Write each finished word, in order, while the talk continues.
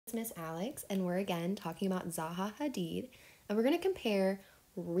Miss Alex, and we're again talking about Zaha Hadid, and we're going to compare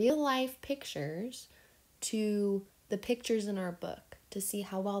real life pictures to the pictures in our book to see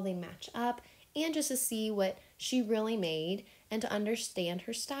how well they match up and just to see what she really made and to understand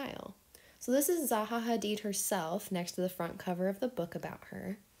her style. So this is Zaha Hadid herself next to the front cover of the book about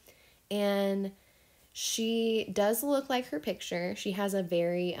her, and she does look like her picture. She has a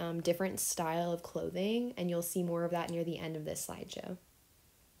very different style of clothing, and you'll see more of that near the end of this slideshow.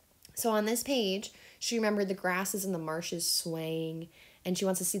 So on this page, she remembered the grasses and the marshes swaying, and she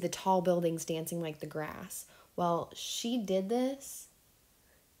wants to see the tall buildings dancing like the grass. Well, she did this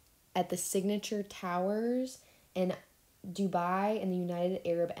at the Signature Towers in Dubai in the United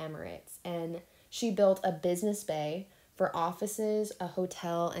Arab Emirates, and she built a business bay for offices, a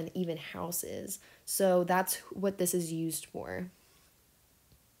hotel, and even houses. So that's what this is used for.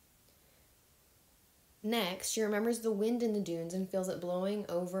 Next, she remembers the wind in the dunes and feels it blowing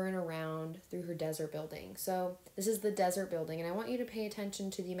over and around through her desert building. So this is the desert building, and I want you to pay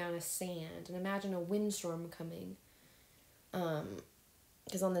attention to the amount of sand and imagine a windstorm coming.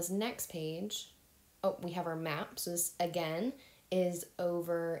 Because on this next page, we have our map. So this, again, is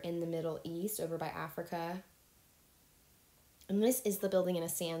over in the Middle East, over by Africa. And this is the building in a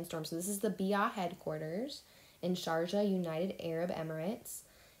sandstorm. So this is the BIA headquarters in Sharjah, United Arab Emirates.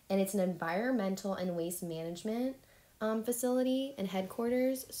 And it's an environmental and waste management facility and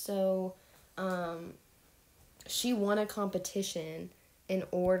headquarters. So she won a competition in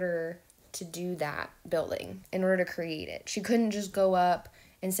order to do that building, in order to create it. She couldn't just go up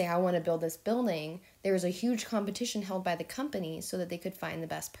and say, I want to build this building. There was a huge competition held by the company so that they could find the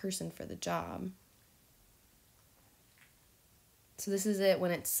best person for the job. So this is it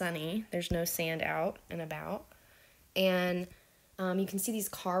when it's sunny. There's no sand out and about. And you can see these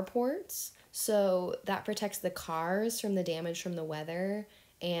carports, so that protects the cars from the damage from the weather,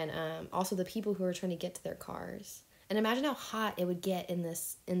 and also the people who are trying to get to their cars. And imagine how hot it would get in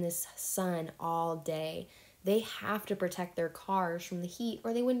this sun all day. They have to protect their cars from the heat,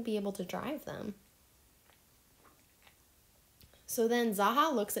 or they wouldn't be able to drive them. So then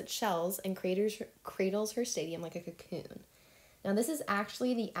Zaha looks at shells and cradles her stadium like a cocoon. Now this is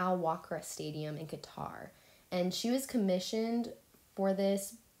actually the Al Wakrah Stadium in Qatar, and she was commissioned for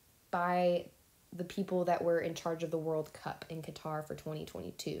this by the people that were in charge of the World Cup in Qatar for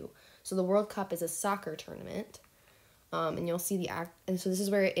 2022. So the World Cup is a soccer tournament, and you'll see and so this is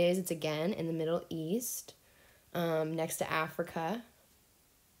where it is. It's again in the Middle East, next to Africa,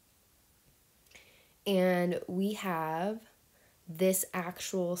 and we have this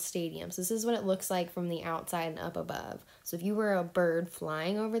actual stadium. So this is what it looks like from the outside and up above. So if you were a bird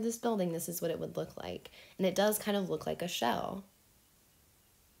flying over this building, this is what it would look like, and it does kind of look like a shell.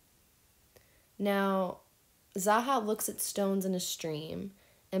 Now, Zaha looks at stones in a stream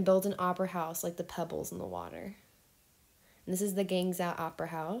and builds an opera house like the pebbles in the water. And this is the Guangzhou Opera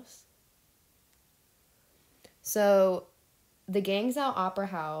House. So, the Guangzhou Opera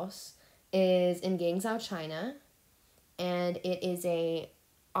House is in Guangzhou, China, and it is a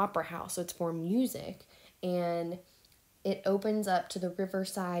opera house, so it's for music, and it opens up to the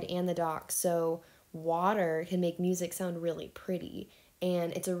riverside and the docks, so water can make music sound really pretty.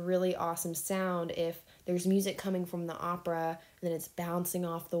 And it's a really awesome sound if there's music coming from the opera and then it's bouncing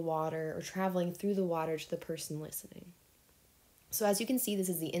off the water or traveling through the water to the person listening. So as you can see, this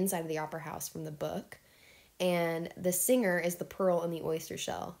is the inside of the opera house from the book. And the singer is the pearl in the oyster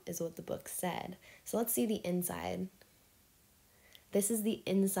shell, is what the book said. So let's see the inside. This is the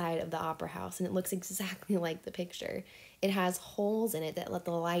inside of the opera house, and it looks exactly like the picture. It has holes in it that let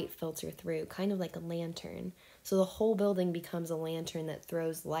the light filter through, kind of like a lantern. So the whole building becomes a lantern that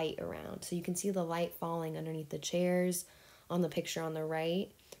throws light around. So you can see the light falling underneath the chairs on the picture on the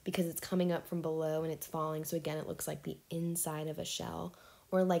right because it's coming up from below and it's falling. So again, it looks like the inside of a shell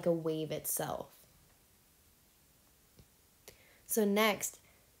or like a wave itself. So next,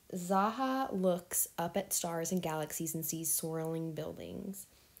 Zaha looks up at stars and galaxies and sees swirling buildings.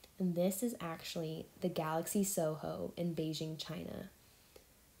 And this is actually the Galaxy Soho in Beijing, China.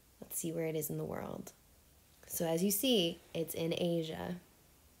 Let's see where it is in the world. So as you see, it's in Asia.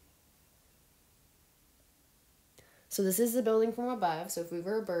 So this is the building from above. So if we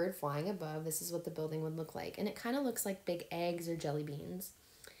were a bird flying above, this is what the building would look like. And it kind of looks like big eggs or jelly beans.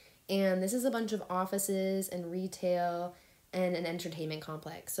 And this is a bunch of offices and retail and an entertainment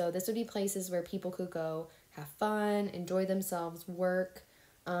complex. So this would be places where people could go have fun, enjoy themselves, work,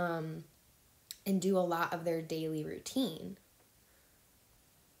 and do a lot of their daily routine.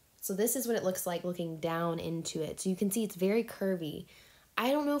 So this is what it looks like looking down into it. So you can see it's very curvy.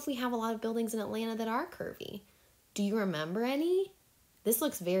 I don't know if we have a lot of buildings in Atlanta that are curvy. Do you remember any? This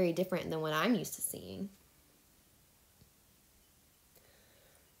looks very different than what I'm used to seeing.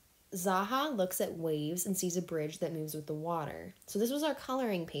 Zaha looks at waves and sees a bridge that moves with the water. So this was our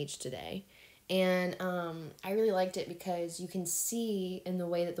coloring page today. And I really liked it because you can see in the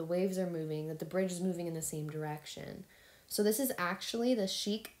way that the waves are moving that the bridge is moving in the same direction. So this is actually the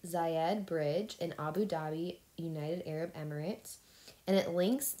Sheikh Zayed Bridge in Abu Dhabi, United Arab Emirates. And it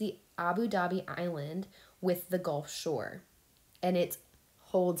links the Abu Dhabi island with the Gulf Shore. And it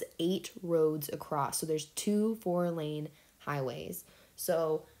holds 8 roads across. So there's 2 4-lane highways.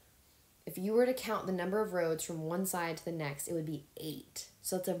 So if you were to count the number of roads from one side to the next, it would be 8.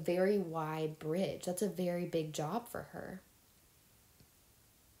 So it's a very wide bridge. That's a very big job for her.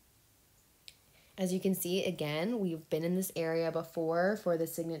 As you can see, again, we've been in this area before for the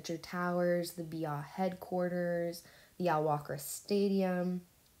Signature Towers, the BIA headquarters, the Al Wakrah Stadium.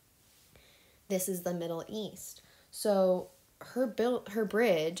 This is the Middle East. So her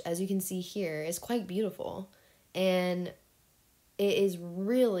bridge, as you can see here, is quite beautiful. And it is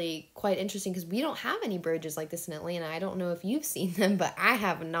really quite interesting because we don't have any bridges like this in Atlanta. I don't know if you've seen them, but I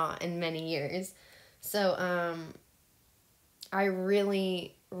have not in many years. So I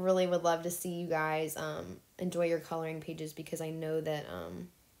really would love to see you guys enjoy your coloring pages because I know that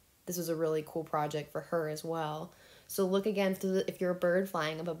this was a really cool project for her as well. So look again, if you're a bird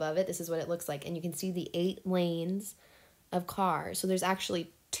flying up above it, this is what it looks like. And you can see the 8 lanes of cars. So there's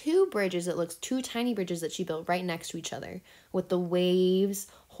actually 2 bridges, it looks 2 tiny bridges that she built right next to each other with the waves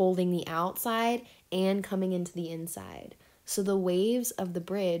holding the outside and coming into the inside. So the waves of the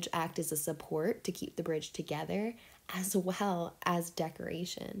bridge act as a support to keep the bridge together as well as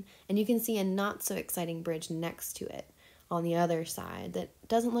decoration. And you can see a not so exciting bridge next to it on the other side that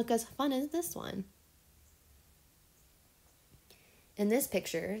doesn't look as fun as this one. In this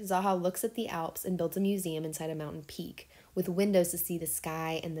picture, Zaha looks at the Alps and builds a museum inside a mountain peak with windows to see the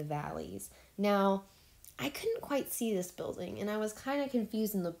sky and the valleys. Now, I couldn't quite see this building and I was kind of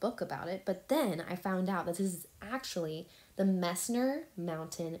confused in the book about it, but then I found out that this is actually the Messner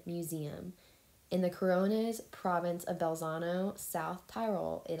Mountain Museum in the Carones province of Belzano, South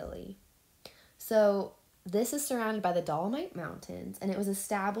Tyrol, Italy. So this is surrounded by the Dolomite Mountains and it was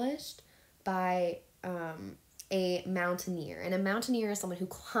established by a mountaineer. And a mountaineer is someone who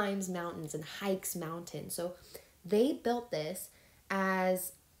climbs mountains and hikes mountains. So they built this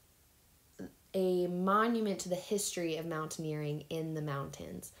as a monument to the history of mountaineering in the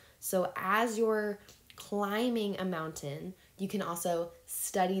mountains. So as you're climbing a mountain, you can also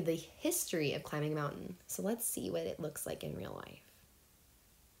study the history of climbing a mountain. So let's see what it looks like in real life.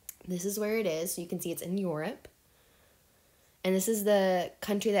 This is where it is. So you can see it's in Europe. And this is the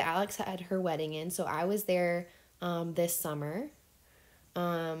country that Alex had her wedding in. So I was there this summer.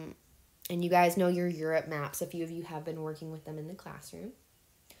 And you guys know your Europe maps. A few of you have been working with them in the classroom.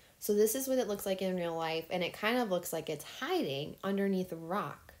 So this is what it looks like in real life. And it kind of looks like it's hiding underneath a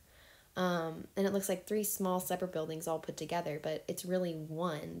rock. And it looks like 3 small separate buildings all put together. But it's really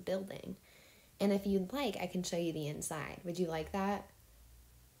one building. And if you'd like, I can show you the inside. Would you like that?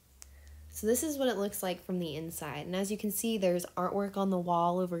 So this is what it looks like from the inside. And as you can see, there's artwork on the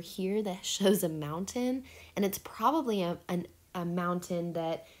wall over here that shows a mountain. And it's probably a mountain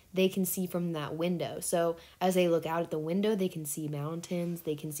that they can see from that window. So as they look out at the window, they can see mountains.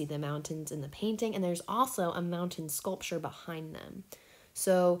 They can see the mountains in the painting. And there's also a mountain sculpture behind them.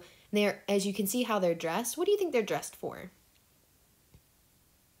 So as you can see how they're dressed, what do you think they're dressed for?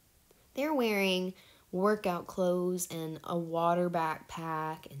 They're wearing workout clothes and a water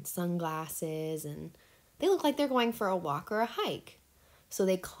backpack and sunglasses, and they look like they're going for a walk or a hike. So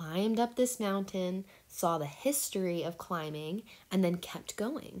they climbed up this mountain, saw the history of climbing, and then kept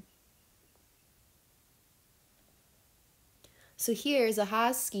going. So here,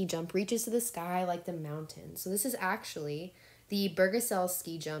 Zaha's ski jump reaches to the sky like the mountain. So this is actually the Bergisel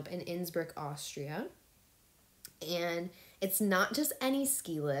ski jump in Innsbruck, Austria. And it's not just any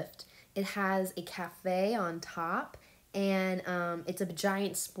ski lift. It has a cafe on top, and it's a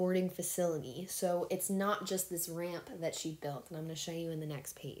giant sporting facility. So it's not just this ramp that she built, and I'm going to show you in the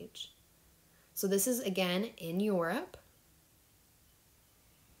next page. So this is, again, in Europe.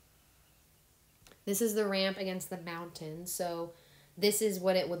 This is the ramp against the mountain. So this is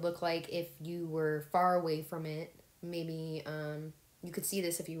what it would look like if you were far away from it. Maybe you could see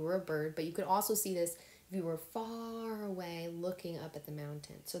this if you were a bird, but you could also see this if you were far away looking up at the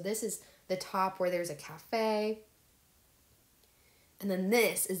mountain. So this is the top where there's a cafe. And then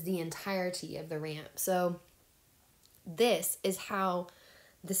this is the entirety of the ramp. So this is how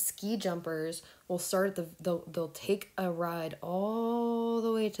the ski jumpers will start. They'll take a ride all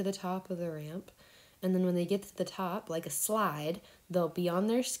the way to the top of the ramp. And then when they get to the top, like a slide, they'll be on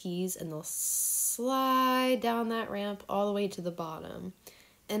their skis and they'll slide down that ramp all the way to the bottom.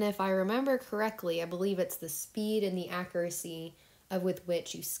 And if I remember correctly, I believe it's the speed and the accuracy of with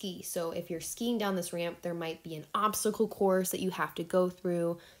which you ski. So if you're skiing down this ramp, there might be an obstacle course that you have to go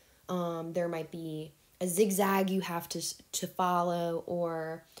through. There might be a zigzag you have to follow,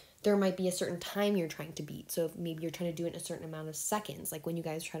 or there might be a certain time you're trying to beat. So if maybe you're trying to do it in a certain amount of seconds, like when you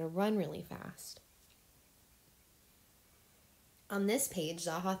guys try to run really fast. On this page,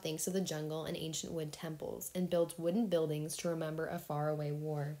 Zaha thinks of the jungle and ancient wood temples and builds wooden buildings to remember a faraway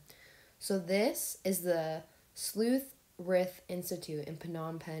war. So this is the Sleuk Rith Institute in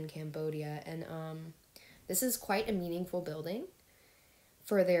Phnom Penh, Cambodia, and this is quite a meaningful building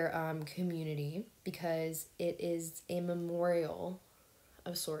for their community because it is a memorial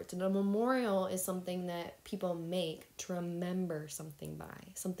of sorts. And a memorial is something that people make to remember something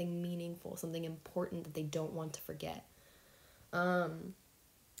by, something meaningful, something important that they don't want to forget. And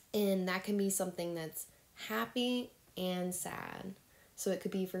that can be something that's happy and sad. So it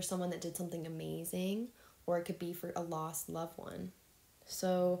could be for someone that did something amazing, or it could be for a lost loved one.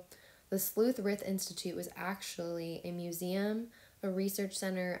 So the Sleuk Rith Institute was actually a museum, a research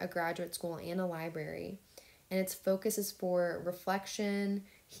center, a graduate school, and a library. And its focus is for reflection,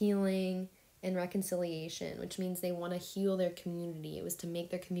 healing, and reconciliation, which means they want to heal their community. It was to make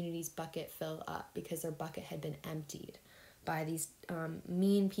their community's bucket fill up because their bucket had been emptied by these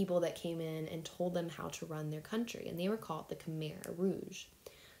mean people that came in and told them how to run their country. And they were called the Khmer Rouge.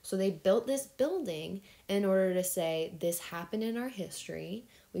 So they built this building in order to say, this happened in our history.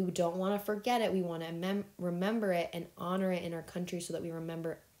 We don't want to forget it. We want to remember it and honor it in our country so that we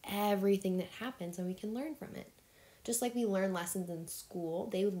remember everything that happens and we can learn from it. Just like we learn lessons in school,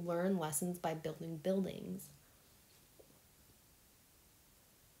 they would learn lessons by building buildings.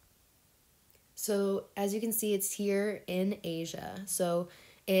 So as you can see, it's here in Asia. So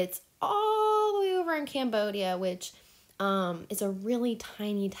it's all the way over in Cambodia, which is a really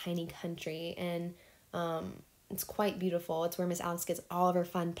tiny, tiny country. And it's quite beautiful. It's where Miss Alice gets all of her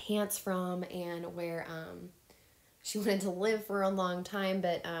fun pants from and where she wanted to live for a long time.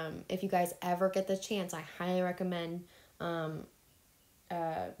 But if you guys ever get the chance, I highly recommend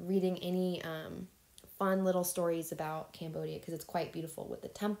reading any fun little stories about Cambodia because it's quite beautiful with the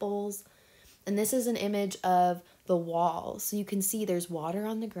temples. And this is an image of the walls. So you can see there's water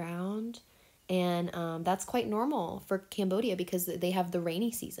on the ground. And that's quite normal for Cambodia because they have the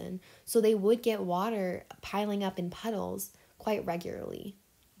rainy season. So they would get water piling up in puddles quite regularly.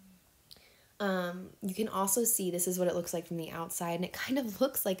 You can also see this is what it looks like from the outside. And it kind of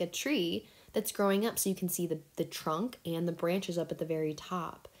looks like a tree that's growing up. So you can see the trunk and the branches up at the very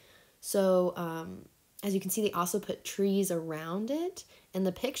top. So as you can see, they also put trees around it in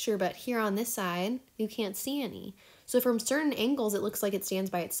the picture, but here on this side, you can't see any. So from certain angles, it looks like it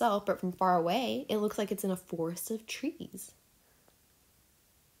stands by itself, but from far away, it looks like it's in a forest of trees.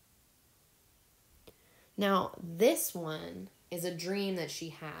 Now, this one is a dream that she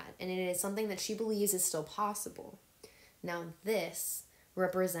had, and it is something that she believes is still possible. Now, this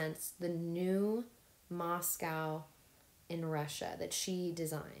represents the new Moscow in Russia that she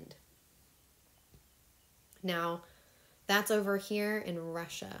designed. Now, that's over here in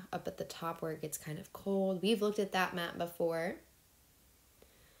Russia, up at the top where it gets kind of cold. We've looked at that map before.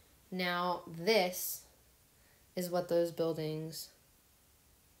 Now, this is what those buildings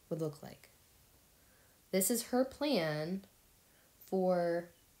would look like. This is her plan for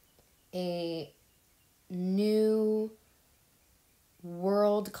a new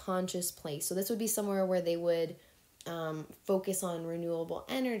world-conscious place. So this would be somewhere where they would focus on renewable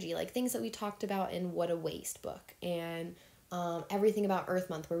energy, like things that we talked about in What a Waste book, and everything about Earth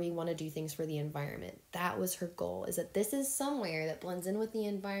Month, where we want to do things for the environment. That was her goal, is that this is somewhere that blends in with the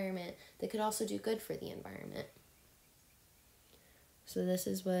environment that could also do good for the environment. So this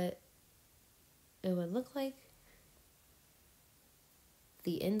is what it would look like.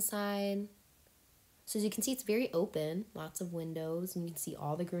 The inside. So as you can see, it's very open, lots of windows, and you can see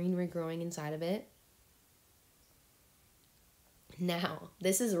all the greenery growing inside of it. Now,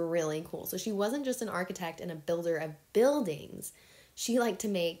 this is really cool. So she wasn't just an architect and a builder of buildings. She liked to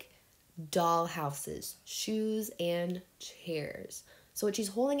make doll houses, shoes, and chairs. So what she's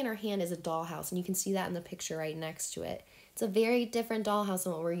holding in her hand is a dollhouse, and you can see that in the picture right next to it. It's a very different dollhouse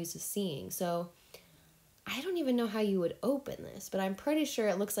than what we're used to seeing. So I don't even know how you would open this, but I'm pretty sure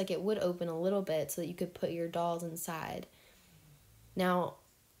it looks like it would open a little bit so that you could put your dolls inside. Now,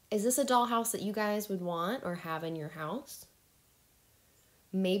 is this a dollhouse that you guys would want or have in your house?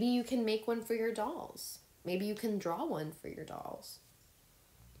 Maybe you can make one for your dolls. Maybe you can draw one for your dolls.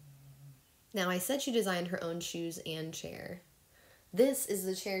 Now, I said she designed her own shoes and chair. This is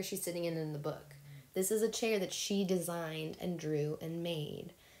the chair she's sitting in the book. This is a chair that she designed and drew and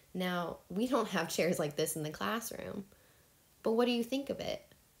made. Now, we don't have chairs like this in the classroom, but what do you think of it?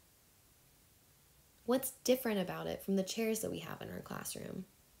 What's different about it from the chairs that we have in our classroom?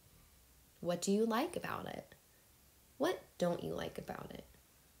 What do you like about it? What don't you like about it?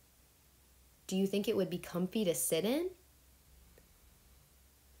 Do you think it would be comfy to sit in?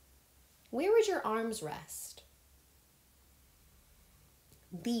 Where would your arms rest?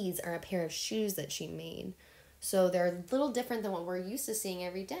 These are a pair of shoes that she made. So they're a little different than what we're used to seeing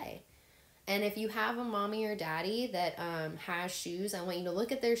every day. And if you have a mommy or daddy that has shoes, I want you to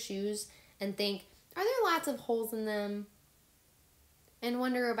look at their shoes and think, are there lots of holes in them? And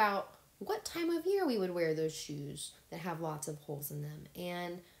wonder about what time of year we would wear those shoes that have lots of holes in them,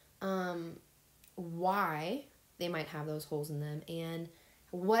 and why they might have those holes in them, and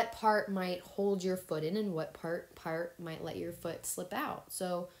what part might hold your foot in and what part might let your foot slip out.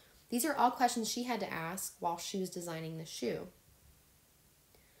 So these are all questions she had to ask while she was designing the shoe.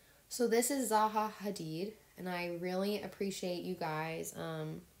 So this is Zaha Hadid, and I really appreciate you guys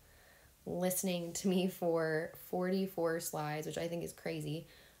listening to me for 44 slides, which I think is crazy.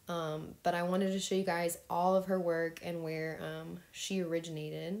 But I wanted to show you guys all of her work and where she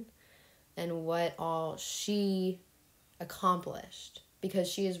originated and what all she accomplished,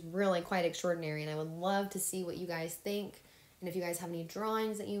 because she is really quite extraordinary, and I would love to see what you guys think, and if you guys have any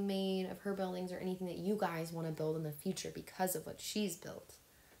drawings that you made of her buildings or anything that you guys want to build in the future because of what she's built.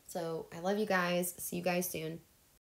 So I love you guys. See you guys soon.